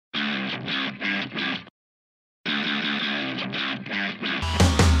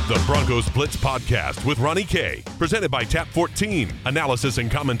The Broncos Blitz podcast with Ronnie Kohrt, presented by Tap 14. Analysis and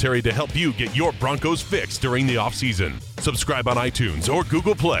commentary to help you get your Broncos fix during the offseason. Subscribe on iTunes or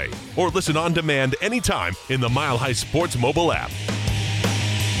Google Play, or listen on demand anytime in the Mile High Sports mobile app.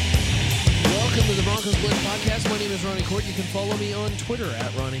 Welcome to the Broncos Blitz podcast. My name is Ronnie Kohrt. You can follow me on Twitter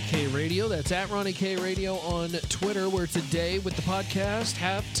at Ronnie Kohrt Radio. That's at Ronnie Kohrt Radio on Twitter, where today with the podcast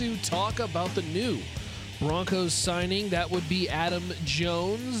have to talk about the new Broncos signing. That would be Adam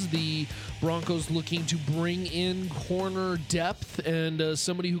Jones. The Broncos looking to bring in corner depth and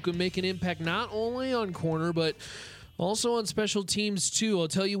somebody who can make an impact not only on corner, but also on special teams, too. I'll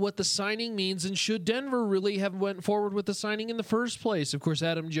tell you what the signing means, and should Denver really have went forward with the signing in the first place? Of course,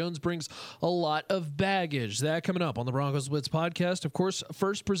 Adam Jones brings a lot of baggage. That coming up on the Broncos Blitz podcast. Of course,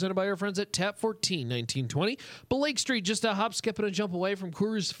 first presented by our friends at Tap 14, 1920. Blake Street, just a hop, skip, and a jump away from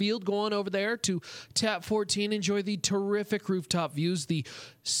Coors Field. Go on over there to Tap 14. Enjoy the terrific rooftop views, the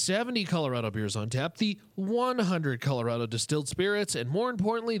 70 Colorado beers on tap, the 100 Colorado distilled spirits, and more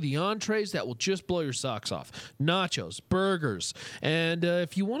importantly, the entrees that will just blow your socks off. Nachos, burgers, and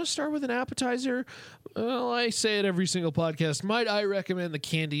if you want to start with an appetizer, well, I say it every single podcast, might I recommend the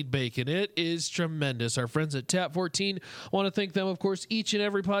candied bacon. It is tremendous. Our friends at Tap 14, want to thank them, of course, each and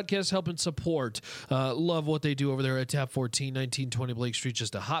every podcast helping support. Love what they do over there at Tap 14, 1920 Blake Street,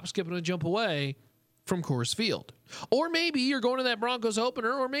 just a hop, skip, and a jump away from Coors Field. Or maybe you're going to that Broncos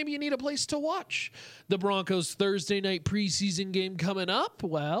opener, or maybe you need a place to watch the Broncos Thursday night preseason game coming up.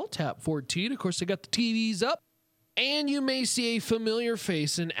 Well, Tap 14, of course, they got the TVs up. And you may see a familiar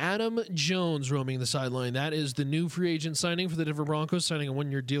face in Adam Jones roaming the sideline. That is the new free agent signing for the Denver Broncos, signing a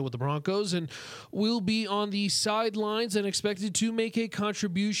one-year deal with the Broncos, and will be on the sidelines and expected to make a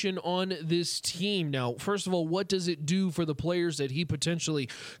contribution on this team. Now, first of all, what does it do for the players that he potentially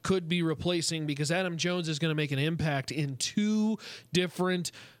could be replacing? Because Adam Jones is going to make an impact in two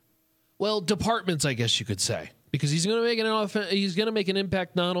different, departments, I guess you could say. Because he's going to make an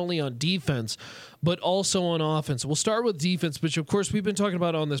impact not only on defense, but also on offense. We'll start with defense, which of course we've been talking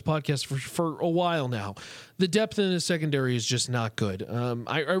about on this podcast for a while now. The depth in the secondary is just not good.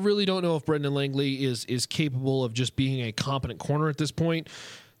 I really don't know if Brendan Langley is capable of just being a competent corner at this point.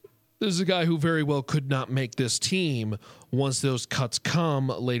 This is a guy who very well could not make this team once those cuts come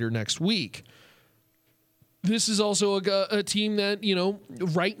later next week. This is also a team that,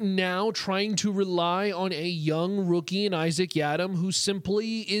 right now trying to rely on a young rookie in Isaac Yiadom, who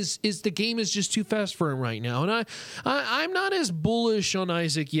simply is the game is just too fast for him right now. And I'm not as bullish on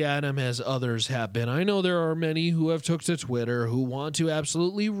Isaac Yiadom as others have been. I know there are many who have took to Twitter who want to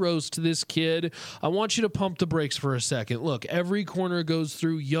absolutely roast this kid. I want you to pump the brakes for a second. Look, every corner goes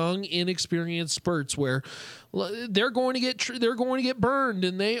through young, inexperienced spurts where they're going to get burned,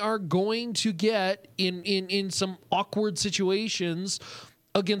 and they are going to get in some awkward situations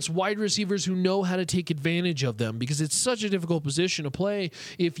against wide receivers who know how to take advantage of them, because it's such a difficult position to play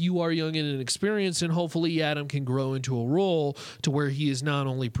if you are young and inexperienced. And hopefully Adam can grow into a role to where he is not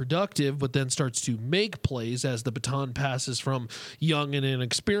only productive, but then starts to make plays as the baton passes from young and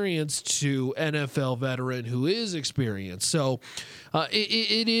inexperienced to NFL veteran who is experienced. So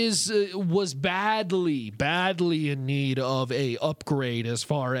it was badly in need of a upgrade as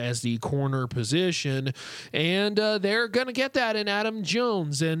far as the corner position, and they're going to get that in Adam Jones.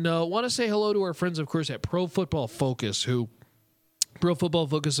 And want to say hello to our friends, of course, at Pro Football Focus, who Pro Football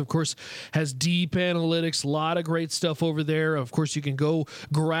Focus, of course, has deep analytics, a lot of great stuff over there. Of course, you can go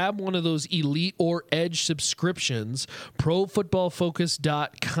grab one of those Elite or Edge subscriptions,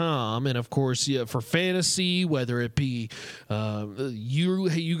 profootballfocus.com. And, of course, for fantasy, whether it be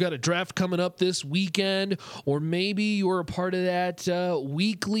you got a draft coming up this weekend, or maybe you're a part of that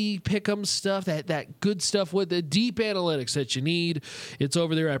weekly pick'em stuff, that good stuff with the deep analytics that you need. It's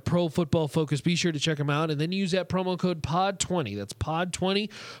over there at Pro Football Focus. Be sure to check them out, and then use that promo code POD20. That's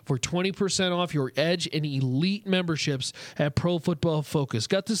POD20 for 20% off your Edge and Elite memberships at Pro Football Focus.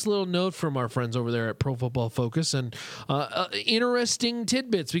 Got this little note from our friends over there at Pro Football Focus, and interesting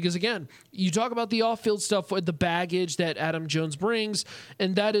tidbits, because again, you talk about the off-field stuff with the baggage that Adam Jones brings,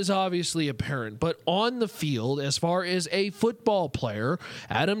 and that is obviously apparent. But on the field, as far as a football player,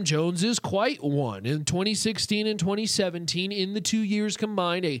 Adam Jones is quite one. In 2016 and 2017, in the 2 years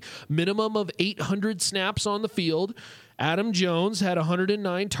combined, a minimum of 800 snaps on the field. Adam Jones had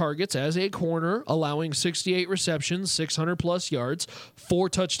 109 targets as a corner, allowing 68 receptions, 600-plus yards, 4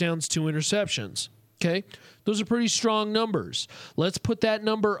 touchdowns, 2 interceptions. Okay, those are pretty strong numbers. Let's put that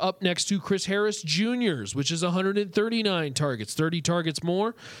number up next to Chris Harris Jr.'s, which is 139 targets, 30 targets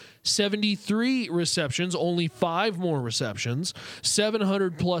more, 73 receptions, only 5 more receptions,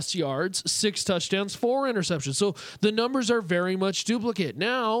 700 plus yards, 6 touchdowns, 4 interceptions. So the numbers are very much duplicate.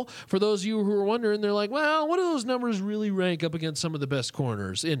 Now, for those of you who are wondering, they're like, well, what do those numbers really rank up against some of the best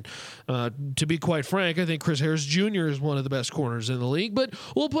corners? And to be quite frank, I think Chris Harris Jr. is one of the best corners in the league, but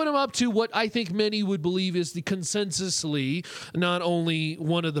we'll put him up to what I think many would believe is the consensusly not only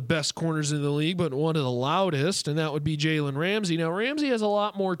one of the best corners in the league, but one of the loudest, and that would be Jalen Ramsey. Now, Ramsey has a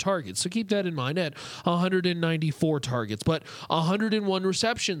lot more targets, so keep that in mind, at 194 targets, but 101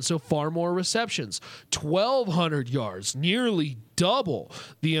 receptions, so far more receptions, 1,200 yards, nearly double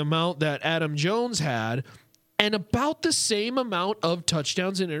the amount that Adam Jones had, and about the same amount of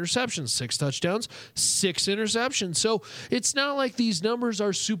touchdowns and interceptions, 6 touchdowns, 6 interceptions. So it's not like these numbers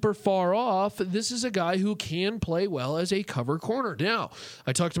are super far off. This is a guy who can play well as a cover corner. Now,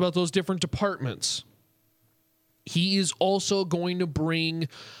 I talked about those different departments. He is also going to bring,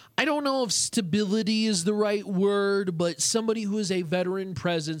 I don't know if stability is the right word, but somebody who is a veteran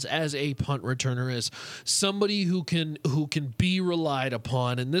presence as a punt returner, is somebody who can be relied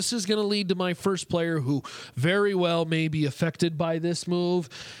upon. And this is going to lead to my first player who very well may be affected by this move,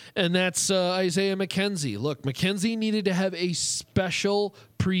 and that's Isaiah McKenzie. Look, McKenzie needed to have a special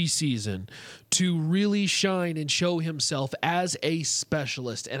preseason to really shine and show himself as a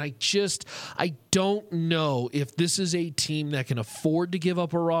specialist. And I don't know if this is a team that can afford to give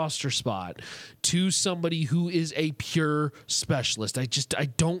up a roster spot to somebody who is a pure specialist. I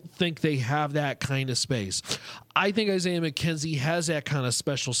don't think they have that kind of space. I think Isaiah McKenzie has that kind of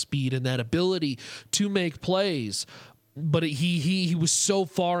special speed and that ability to make plays. But he was so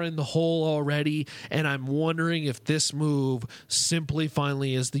far in the hole already, and I'm wondering if this move simply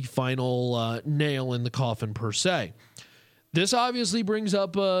finally is the final nail in the coffin per se. This obviously brings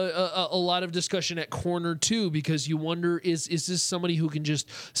up a lot of discussion at corner too, because you wonder, is this somebody who can just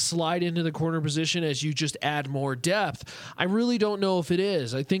slide into the corner position as you just add more depth? I really don't know if it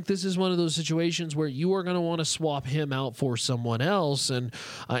is. I think this is one of those situations where you are going to want to swap him out for someone else, and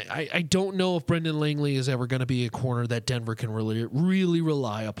I don't know if Brendan Langley is ever going to be a corner that Denver can really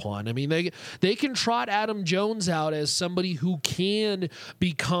rely upon. I mean, they can trot Adam Jones out as somebody who can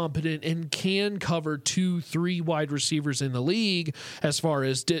be competent and can cover 2-3 wide receivers in the league as far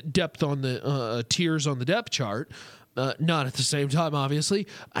as depth on the tiers on the depth chart. Not at the same time, obviously.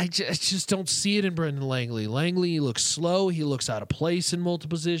 I just don't see it in Brendan Langley. Langley looks slow. He looks out of place in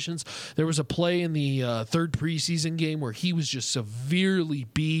multiple positions. There was a play in the third preseason game where he was just severely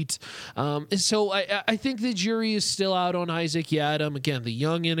beat. And so I think the jury is still out on Isaac Yiadom. Again, the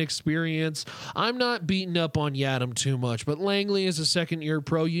young inexperience. I'm not beating up on Yiadom too much, but Langley is a second-year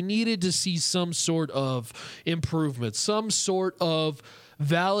pro. You needed to see some sort of improvement, some sort of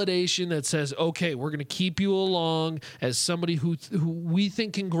validation that says, okay, we're going to keep you along as somebody who we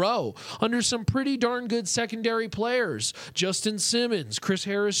think can grow under some pretty darn good secondary players. Justin Simmons, Chris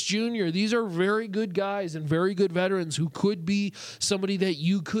Harris Jr., these are very good guys and very good veterans who could be somebody that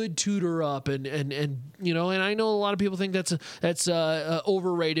you could tutor up and you know, and I know a lot of people think that's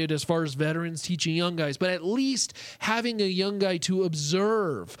overrated as far as veterans teaching young guys, but at least having a young guy to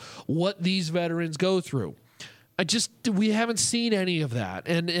observe what these veterans go through. We haven't seen any of that.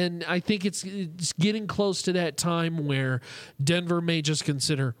 And I think it's getting close to that time where Denver may just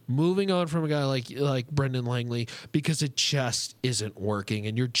consider moving on from a guy like Brendan Langley because it just isn't working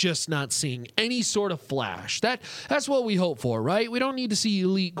and you're just not seeing any sort of flash. That's what we hope for, right? We don't need to see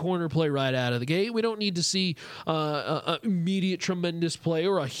elite corner play right out of the gate. We don't need to see a immediate tremendous play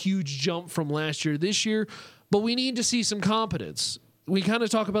or a huge jump from last year to this year, but we need to see some competence. We kind of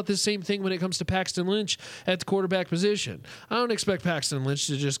talk about this same thing when it comes to Paxton Lynch at the quarterback position. I don't expect Paxton Lynch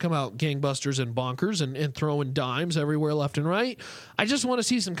to just come out gangbusters and bonkers and throwing dimes everywhere left and right. I just want to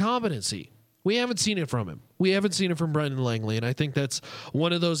see some competency. We haven't seen it from him. We haven't seen it from Brendan Langley, and I think that's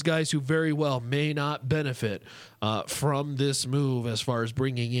one of those guys who very well may not benefit from this move as far as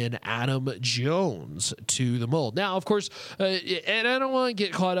bringing in Adam Jones to the mold. Now, of course, and I don't want to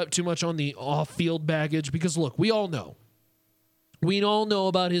get caught up too much on the off-field baggage because, look, we all know. We all know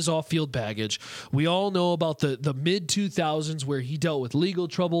about his off-field baggage. We all know about the mid-2000s where he dealt with legal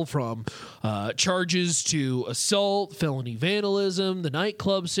trouble from charges to assault, felony vandalism, the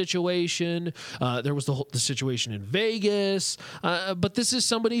nightclub situation. There was the situation in Vegas. But this is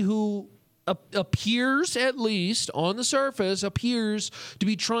somebody who appears, at least on the surface, appears to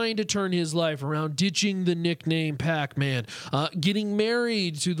be trying to turn his life around, ditching the nickname Pac-Man, getting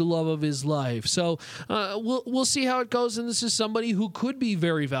married to the love of his life. So we'll see how it goes, and this is somebody who could be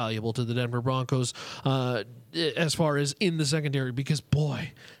very valuable to the Denver Broncos as far as in the secondary, because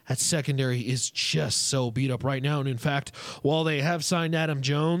boy, that secondary is just so beat up right now. And in fact, while they have signed Adam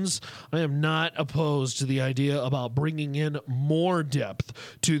Jones, I am not opposed to the idea about bringing in more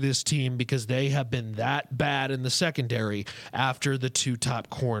depth to this team, because they have been that bad in the secondary after the two top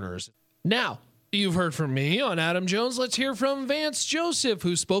corners. Now, you've heard from me on Adam Jones. Let's hear from Vance Joseph,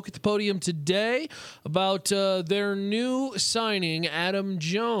 who spoke at the podium today about their new signing, Adam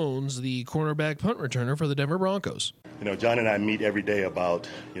Jones, the cornerback punt returner for the Denver Broncos. You know, John and I meet every day about,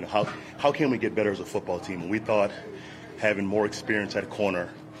 how can we get better as a football team? And we thought having more experience at corner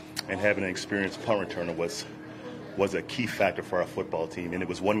and having an experienced punt returner was a key factor for our football team. And it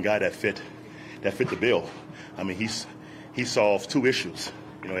was one guy that fit the bill. I mean, he solves two issues,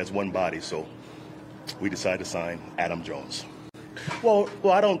 as one body. So we decided to sign Adam Jones. Well,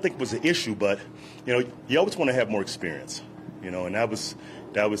 I don't think it was an issue, but, you always want to have more experience, and that was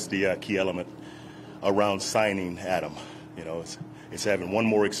the key element around signing Adam. It's having one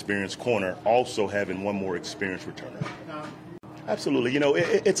more experienced corner, also having one more experienced returner. Absolutely.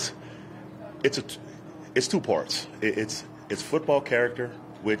 It's two parts. It's football character,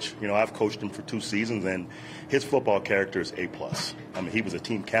 which, I've coached him for 2 seasons, and his football character is A+. I mean, he was a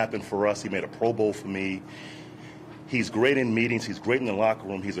team captain for us. He made a Pro Bowl for me. He's great in meetings. He's great in the locker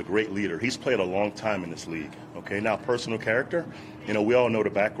room. He's a great leader. He's played a long time in this league. Okay, now personal character, we all know the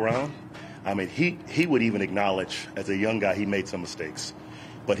background. I mean, he would even acknowledge, as a young guy, he made some mistakes.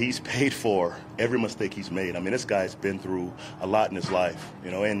 But he's paid for every mistake he's made. I mean, this guy's been through a lot in his life,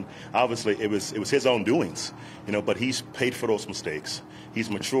 and obviously it was his own doings, but he's paid for those mistakes. He's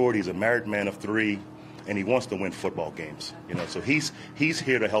matured. He's a married man of 3, and he wants to win football games, So he's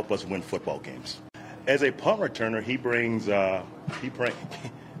here to help us win football games. As a punt returner, he brings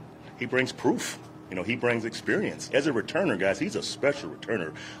proof. He brings experience. As a returner, guys, he's a special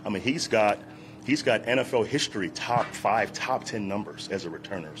returner. I mean, he's got NFL history top 5, top 10 numbers as a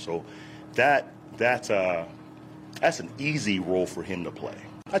returner. So that's an easy role for him to play.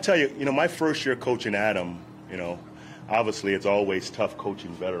 I tell you, my first year coaching Adam, obviously it's always tough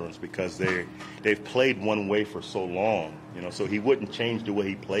coaching veterans because they've played one way for so long, so he wouldn't change the way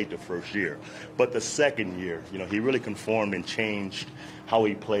he played the first year. But the second year, he really conformed and changed how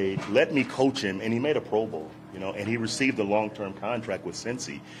he played, let me coach him, and he made a Pro Bowl, and he received a long-term contract with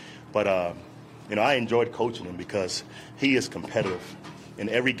Cincy. But, I enjoyed coaching him because he is competitive. In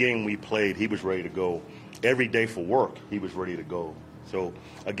every game we played, he was ready to go. Every day for work, he was ready to go. So,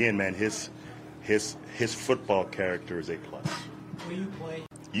 again, man, his football character is A+. Will you play?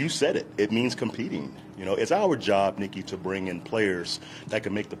 You said it. It means competing. It's our job, Nikki, to bring in players that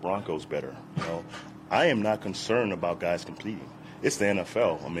can make the Broncos better. I am not concerned about guys competing. It's the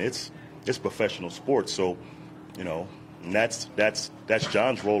NFL. I mean, it's professional sports. So, and that's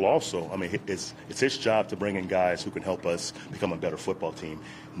John's role also. I mean, it's his job to bring in guys who can help us become a better football team,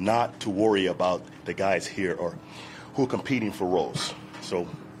 not to worry about the guys here or who are competing for roles. So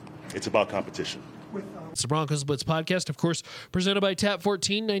it's about competition. It's the Broncos Blitz podcast, of course, presented by Tap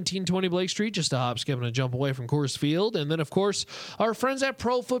 14, 1920 Blake Street, just a hop, skip, and a jump away from Coors Field. And then, of course, our friends at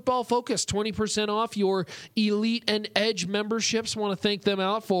Pro Football Focus, 20% off your Elite and Edge memberships. Want to thank them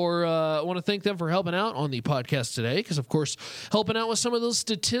for helping out on the podcast today, because, of course, helping out with some of those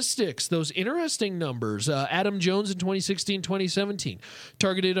statistics, those interesting numbers. Adam Jones in 2016-2017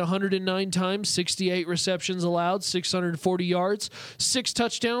 targeted 109 times, 68 receptions allowed, 640 yards, 6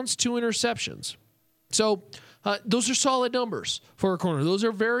 touchdowns, 2 interceptions. So those are solid numbers for a corner. Those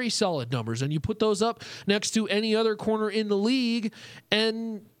are very solid numbers. And you put those up next to any other corner in the league,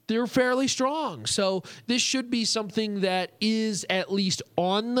 and they're fairly strong. So this should be something that is, at least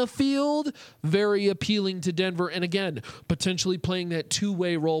on the field, very appealing to Denver. And again, potentially playing that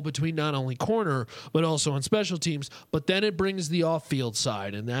two-way role between not only corner, but also on special teams. But then it brings the off-field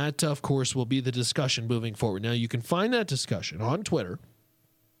side. And that, of course, will be the discussion moving forward. Now, you can find that discussion on Twitter.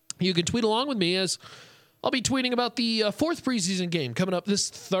 You can tweet along with me as I'll be tweeting about the 4th preseason game coming up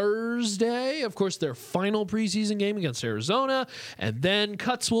this Thursday. Of course, their final preseason game against Arizona. And then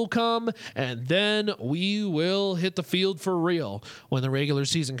cuts will come. And then we will hit the field for real when the regular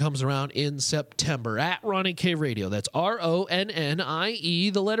season comes around in September. At Ronnie K Radio. That's RONNIE,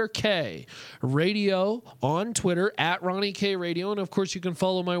 the letter K. Radio on Twitter, at Ronnie K Radio. And, of course, you can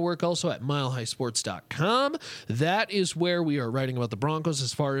follow my work also at milehighsports.com. That is where we are writing about the Broncos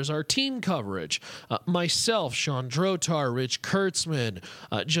as far as our team coverage. My myself, Sean Drotar, Rich Kurtzman,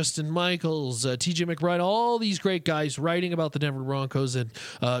 Justin Michaels, TJ McBride, all these great guys writing about the Denver Broncos and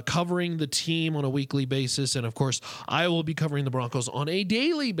covering the team on a weekly basis. And, of course, I will be covering the Broncos on a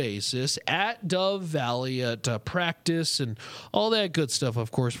daily basis at Dove Valley at practice and all that good stuff,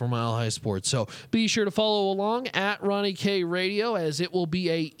 of course, for Mile High Sports. So be sure to follow along at Ronnie K Radio, as it will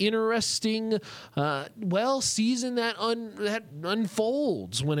be a interesting, season that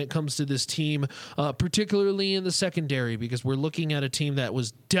unfolds when it comes to this team, particularly in the secondary, because we're looking at a team that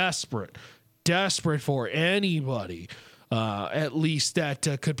was desperate for anybody, at least that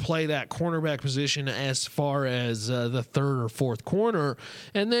could play that cornerback position as far as the third or fourth corner,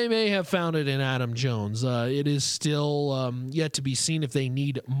 and they may have found it in Adam Jones. It is still yet to be seen if they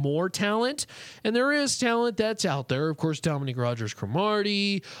need more talent, and there is talent that's out there. Of course, Dominique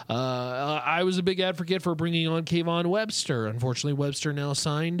Rodgers-Cromartie. I was a big advocate for bringing on Kayvon Webster. Unfortunately, Webster now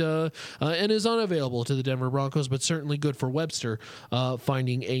signed and is unavailable to the Denver Broncos, but certainly good for Webster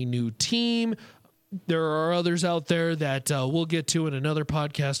finding a new team. There are others out there that we'll get to in another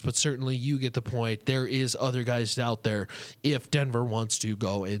podcast, but certainly you get the point. There is other guys out there if Denver wants to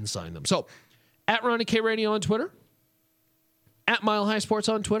go and sign them. So, at Ronnie K Radio on Twitter, at Mile High Sports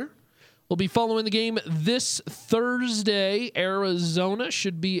on Twitter. We'll be following the game this Thursday. Arizona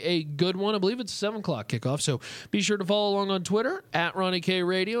should be a good one. I believe it's a 7 o'clock kickoff, so be sure to follow along on Twitter, at Ronnie K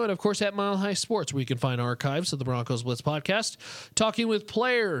Radio, and, of course, at Mile High Sports, where you can find archives of the Broncos Blitz podcast, talking with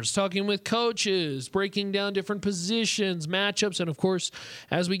players, talking with coaches, breaking down different positions, matchups, and, of course,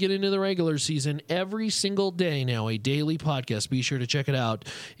 as we get into the regular season, every single day now, a daily podcast. Be sure to check it out.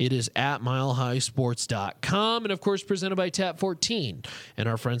 It is at milehighsports.com, and, of course, presented by Tap 14 and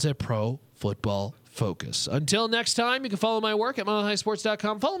our friends at Pro Football Focus. Until next time, you can follow my work at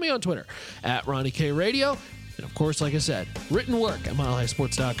milehighsports.com. Follow me on Twitter at Ronnie K Radio. And, of course, like I said, written work at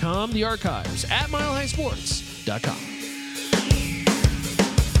milehighsports.com. The archives at milehighsports.com.